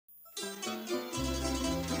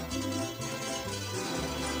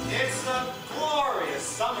a glorious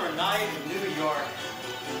summer night in New York.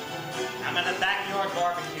 I'm at a backyard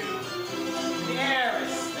barbecue. The air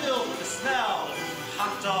is filled with the smell of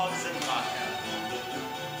hot dogs and vodka.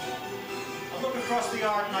 I look across the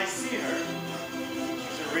yard and I see her.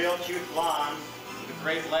 She's a real cute blonde with a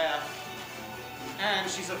great laugh. And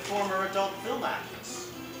she's a former adult film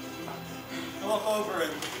actress. I walk over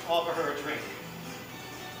and offer her a drink.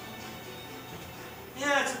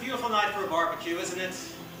 Yeah, it's a beautiful night for a barbecue, isn't it?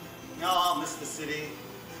 No, I'll miss the city.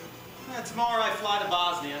 Tomorrow I fly to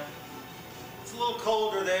Bosnia. It's a little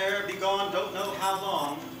colder there, be gone don't know how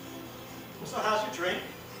long. So how's your drink?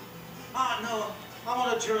 No, I'm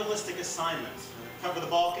on a journalistic assignment. Cover the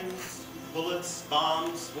Balkans, bullets,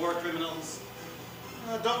 bombs, war criminals.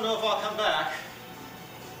 Don't know if I'll come back.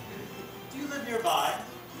 Do you live nearby?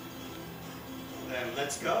 Then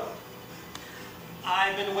let's go.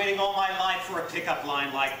 I've been waiting all my life for a pickup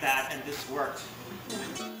line like that, and this worked.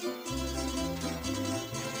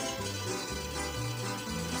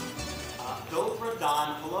 Dobro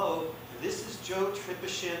Dan, hello. This is Joe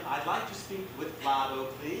Tripician. I'd like to speak with Vlado,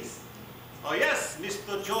 please. Oh yes,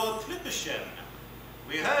 Mr. Joe Tripician.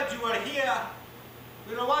 We heard you were here.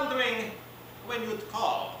 We were wondering when you'd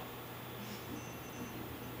call.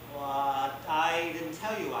 What? I didn't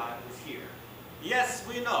tell you I was here. Yes,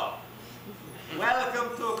 we know.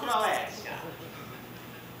 Welcome to Croatia.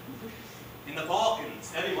 In the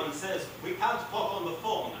Balkans, everyone says, we can't talk on the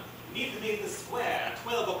phone. Need to be in the square at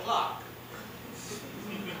 12 o'clock.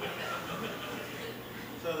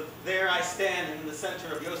 So there I stand in the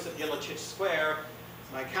center of Josip Jelačić Square,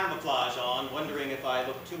 my camouflage on, wondering if I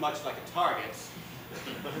look too much like a target.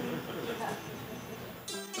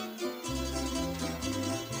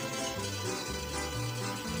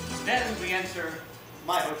 Then we enter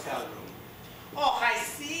my hotel room. Oh, I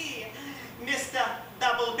see, Mr.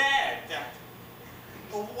 Double Bed.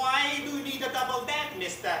 Why do you need a double bed,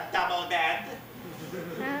 Mr. Double Bed?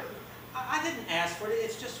 I didn't ask for it,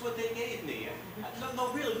 it's just what they gave me. No,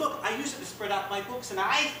 really, look, I use it to spread out my books, and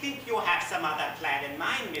I think you have some other plan in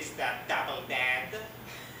mind, Mr. Double Bed.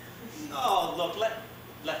 Oh, look,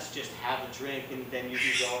 let's just have a drink, and then you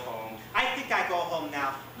can go home. I think I go home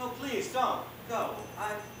now. No, please, don't. Go.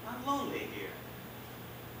 I'm lonely here.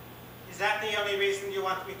 Is that the only reason you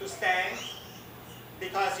want me to stay?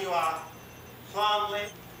 Because you are lonely?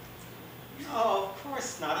 No, of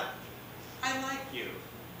course not. I like you.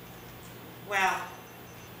 Well,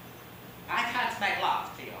 I can't make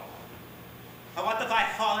love to you. But what if I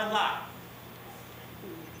fall in love?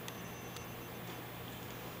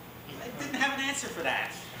 I didn't have an answer for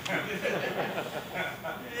that.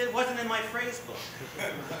 It wasn't in my phrase book.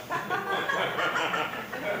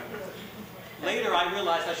 Later, I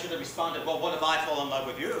realized I should have responded, well, what if I fall in love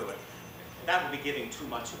with you? That would be giving too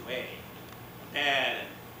much away. And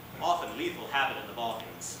often lethal habit in the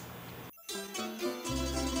Balkans.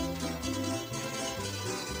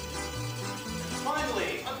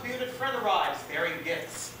 Finally, a bearded friend arrives bearing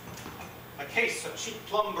gifts. A case of cheap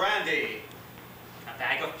plum brandy, a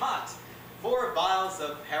bag of pot, 4 vials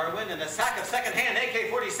of heroin, and a sack of second-hand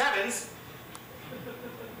AK-47s.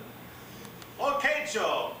 Okay,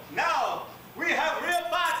 Joe, now we have real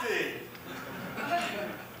party.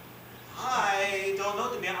 I don't know,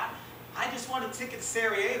 Demir. I just want a ticket to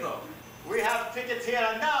Sarajevo. We have tickets here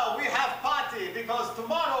and now. We have party because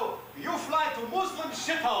tomorrow you fly to Muslim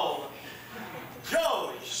shithole.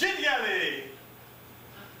 Joe, Zhidjeli!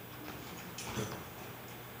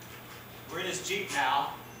 We're in his Jeep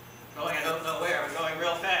now, going I don't know where, we're going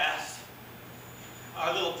real fast.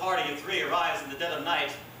 Our little party of 3 arrives in the dead of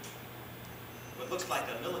night. What looks like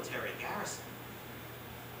a military garrison.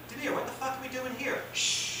 Demir, what the fuck are we doing here?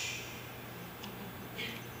 Shh!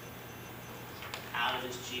 Out of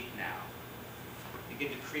his Jeep now.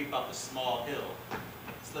 Begin to creep up a small hill,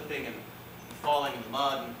 slipping and falling in the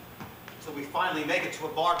mud, until we finally make it to a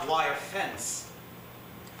barbed wire fence.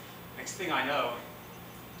 Next thing I know,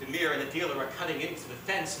 Demir and the dealer are cutting into the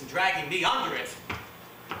fence and dragging me under it.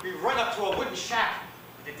 We run up to a wooden shack.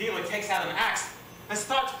 The dealer takes out an axe and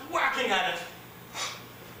starts whacking at it.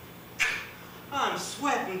 I'm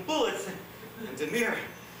sweating bullets, and Demir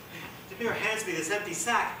hands me this empty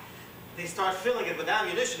sack. They start filling it with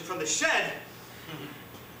ammunition from the shed.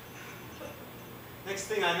 Next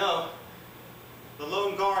thing I know, the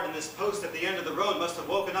lone guard in this post at the end of the road must have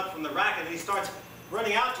woken up from the racket, and he starts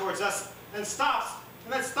running out towards us, then stops,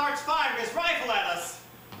 and then starts firing his rifle at us.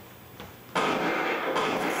 We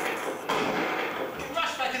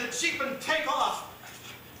rush back in the Jeep and take off.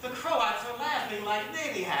 The Croats are laughing like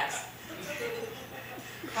maniacs.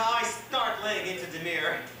 I start laying into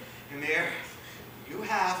Demir. Demir, You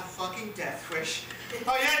have a fucking death wish.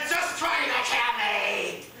 Oh, you're just trying to kill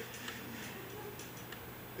me!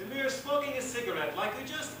 The mere smoking a cigarette like we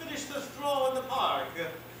just finished a stroll in the park.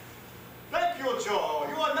 Thank you, Joe.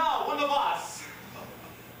 You are now one of us.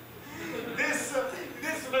 This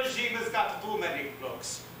regime has got too many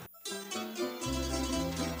crooks.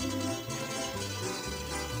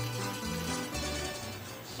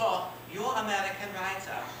 So, you're American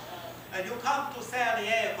writer, and you come to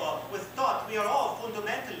Sarajevo with thought we are all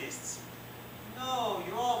fundamentalists. No,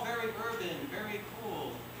 you're all very urban, very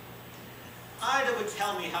cool. Ida would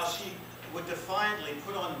tell me how she would defiantly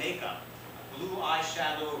put on makeup, blue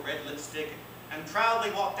eyeshadow, red lipstick, and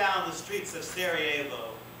proudly walk down the streets of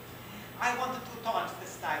Sarajevo. I wanted to taunt the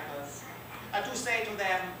snipers, and to say to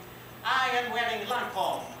them, I am wearing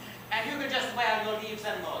Lancome, and you can just wear your leaves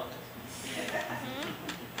and mud.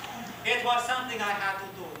 It was something I had to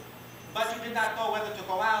do, but you did not know whether to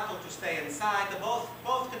go out or to stay inside.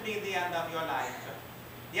 Both could be the end of your life.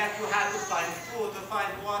 Yet you had to find food, to find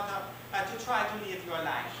water, and to try to live your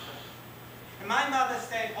life. My mother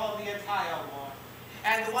stayed home the entire war.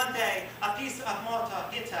 And one day, a piece of mortar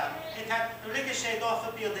hit her. It had ricocheted off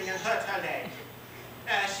the building and hurt her leg.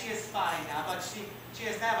 She is fine now, but she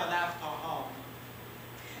has never left her home.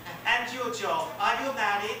 And you, Joe, are you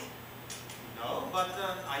married? No, but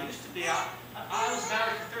I used to be. I was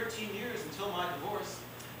married for 13 years until my divorce.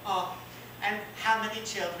 Oh, and how many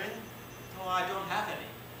children? Oh, I don't have any.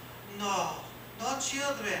 No, no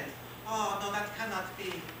children. Oh, no, that cannot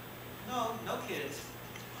be. No, no kids.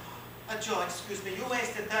 Joe, excuse me, you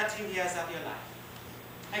wasted 13 years of your life.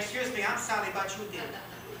 Excuse me, I'm sorry, but you did.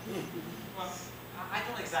 Well, I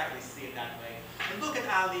don't exactly see it that way. And look at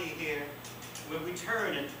Ali here. When we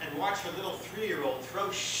turn and watch a little 3-year-old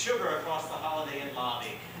throw sugar across the Holiday Inn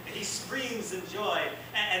lobby, and he screams in joy,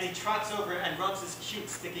 and he trots over and rubs his cute,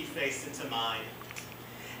 sticky face into mine.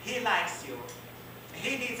 He likes you.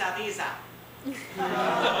 He needs a visa.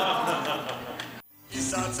 I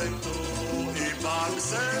sad sem tu, ipak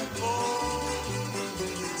sem tu,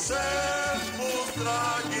 sem u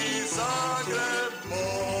strani.